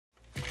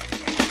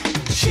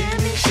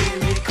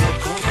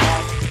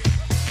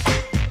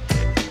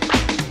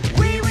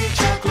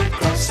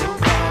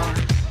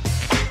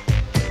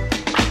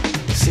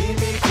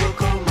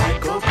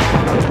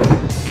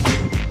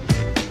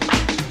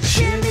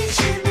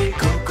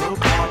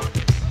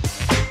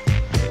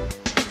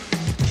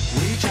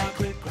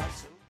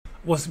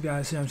What's up,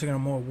 guys? Here I'm checking out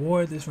more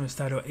award. This one is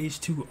titled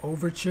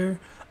H2Overture,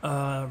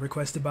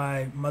 requested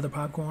by Mother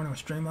Popcorn on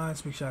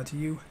Streamlines. Big shout out to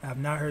you. I have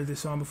not heard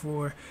this song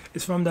before.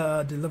 It's from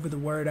the Deliver the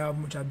Word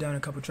album, which I've done a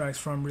couple tracks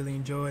from, really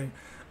enjoyed.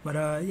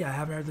 But yeah, I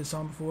haven't heard this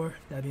song before.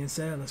 That being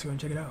said, let's go and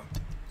check it out.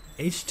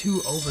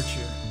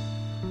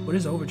 H2Overture. What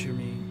does overture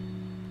mean?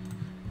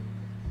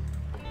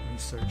 Let me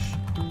search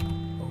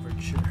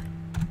overture.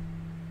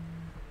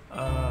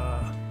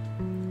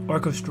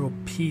 Orchestral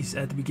piece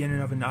at the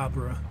beginning of an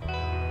opera.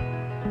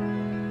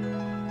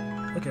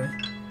 Okay.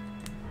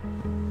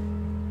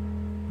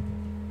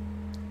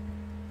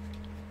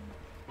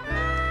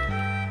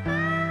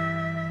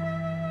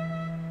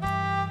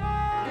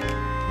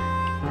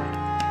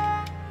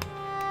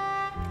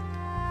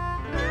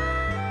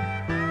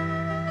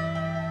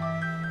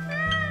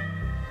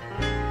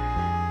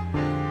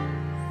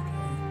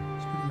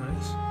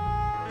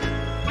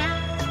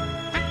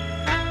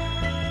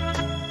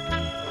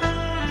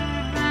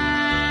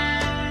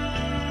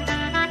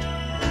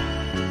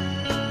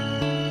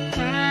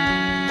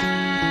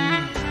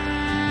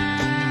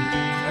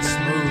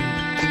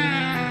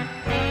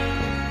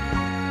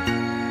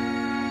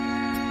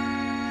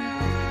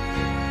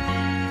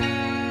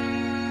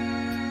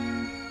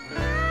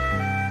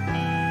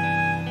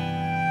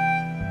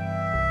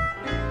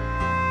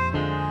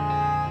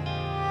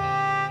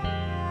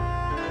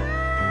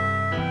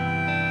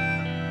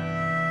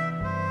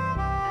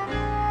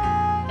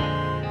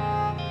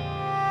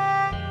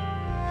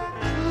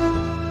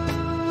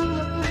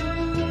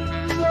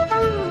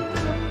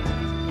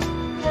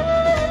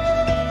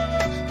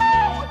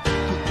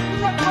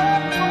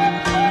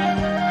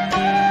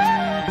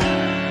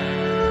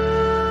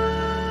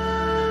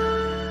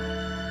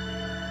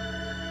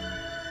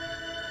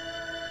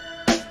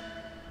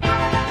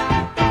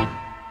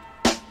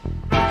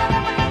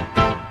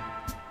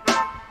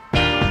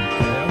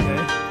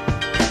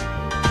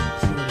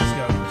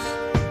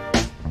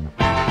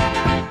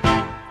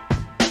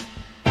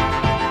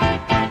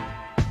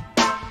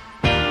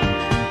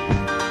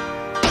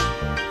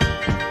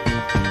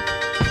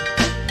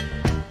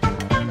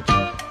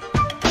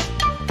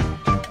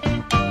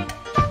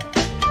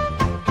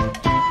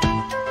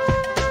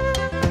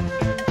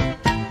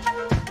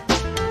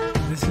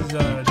 This is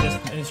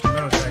just an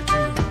instrumental track too,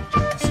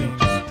 it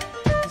seems.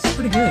 It's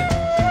pretty good.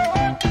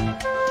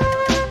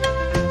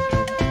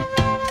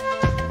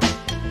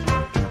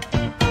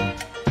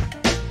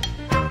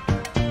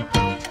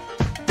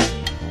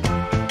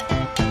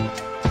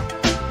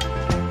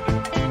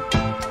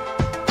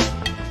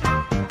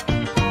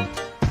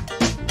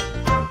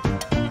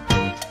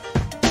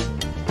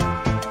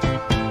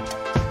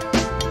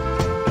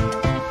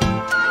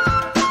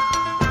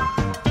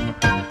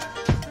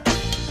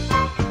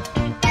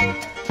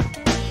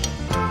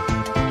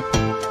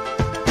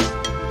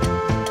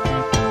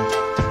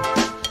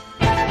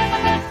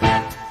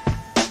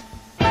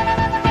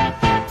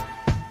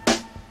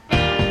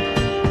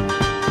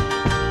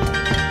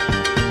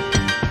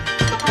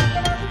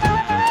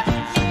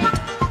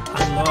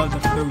 The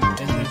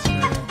flute in this,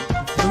 man.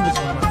 The flute is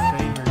one of my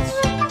favorites.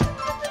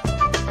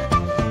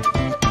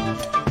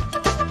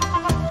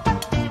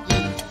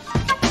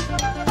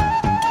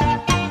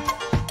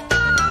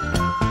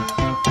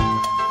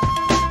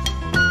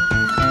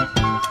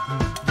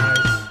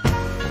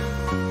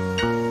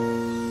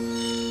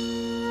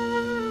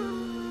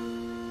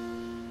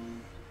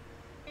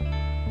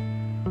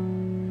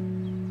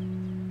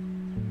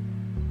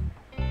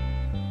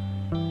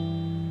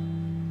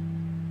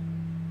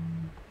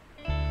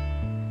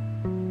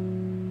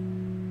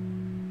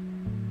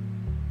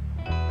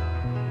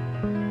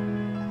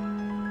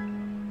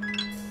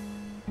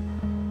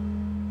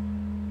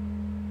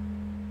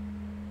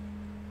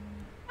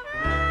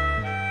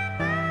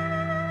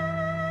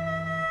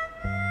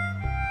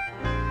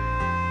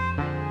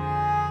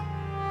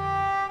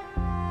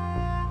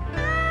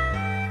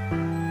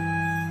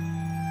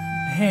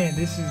 Man,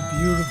 this is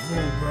beautiful,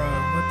 bro.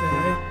 What the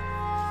heck?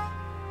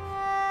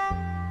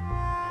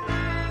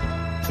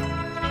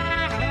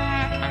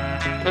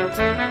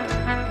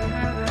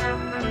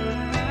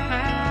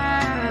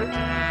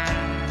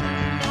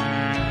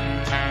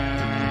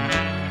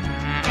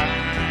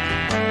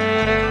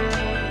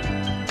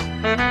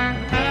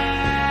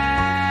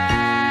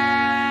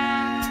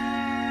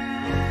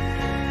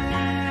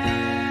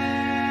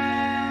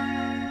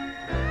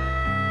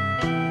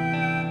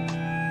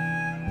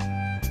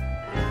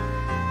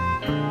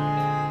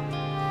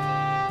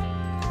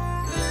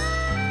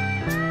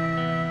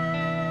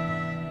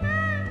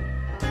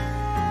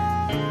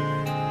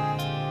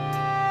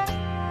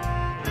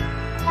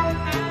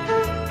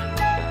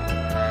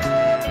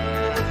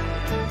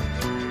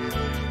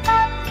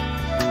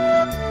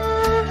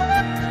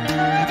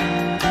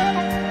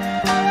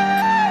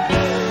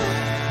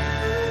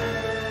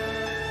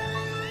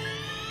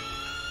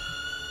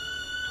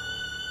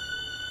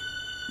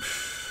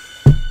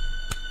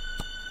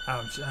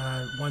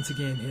 I once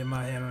again hit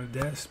my hand on the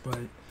desk, but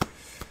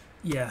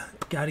yeah,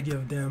 gotta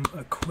give them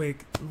a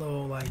quick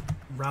little like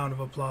round of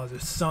applause or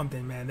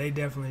something, man. They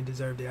definitely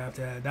deserved it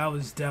after that. That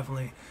was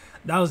definitely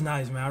That was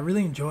nice, man. I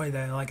really enjoyed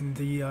that, like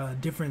the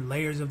different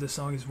layers of the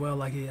song as well,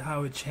 like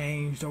how it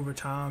changed over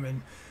time,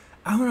 and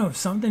I don't know,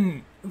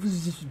 something. It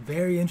was just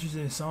very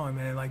interesting song,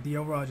 man. Like the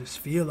overall just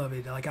feel of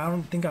it. Like I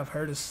don't think I've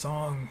heard a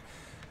song.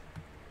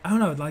 I don't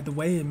know, like the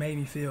way it made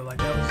me feel. Like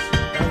that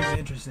was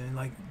interesting.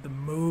 Like the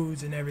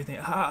moods and everything.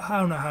 I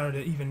don't know how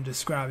to even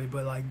describe it,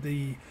 but like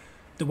the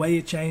way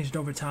it changed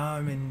over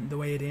time and the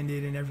way it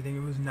ended and everything.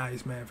 It was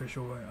nice, man, for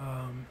sure.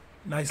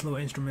 Nice little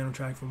instrumental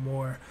track for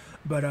more.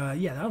 But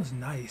yeah, that was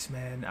nice,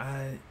 man.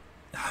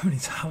 How many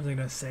times am I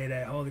gonna say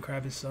that? Holy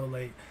crap, it's so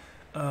late.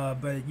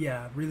 But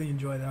yeah, really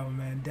enjoyed that one,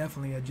 man.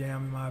 Definitely a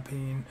jam in my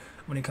opinion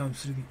when it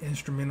comes to the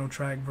instrumental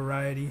track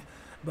variety.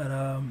 But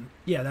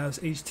yeah, that was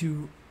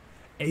H2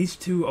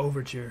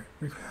 Overture.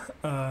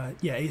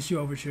 Yeah, H2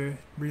 Overture.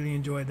 Really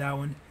enjoyed that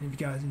one. And if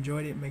you guys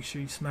enjoyed it, make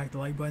sure you smack the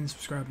like button,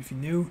 subscribe if you're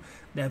new.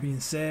 That being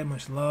said,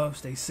 much love,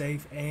 stay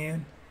safe,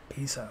 and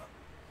peace out.